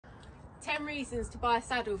10 reasons to buy a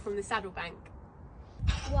saddle from the Saddle Bank.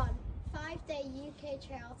 1. 5-day UK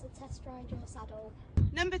trial to test ride your saddle.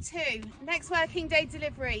 Number 2, next working day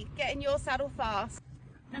delivery, getting your saddle fast.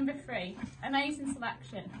 Number 3, amazing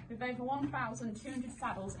selection with over 1,200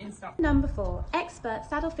 saddles in stock. Number 4, expert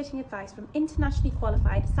saddle fitting advice from internationally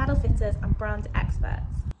qualified saddle fitters and brand experts.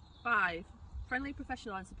 5, friendly,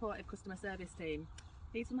 professional and supportive customer service team.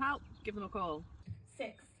 Need some help? Give them a call.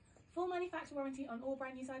 6, full manufacturer warranty on all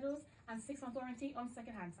brand new saddles and 6-month warranty on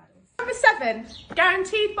second-hand saddles. Number 7,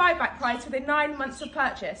 guaranteed buyback price within 9 months of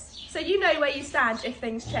purchase, so you know where you stand if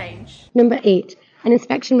things change. Number 8, an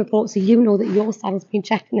inspection report so you know that your saddle's been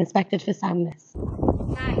checked and inspected for soundness.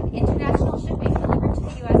 9, international shipping delivered to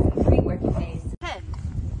the US in 3 working days. 10,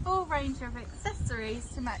 full range of accessories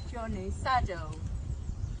to match your new saddle.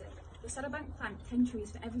 The Saddle Bank plant 10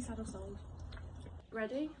 trees for every saddle sold.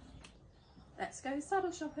 Ready? Let's go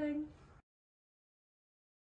saddle shopping.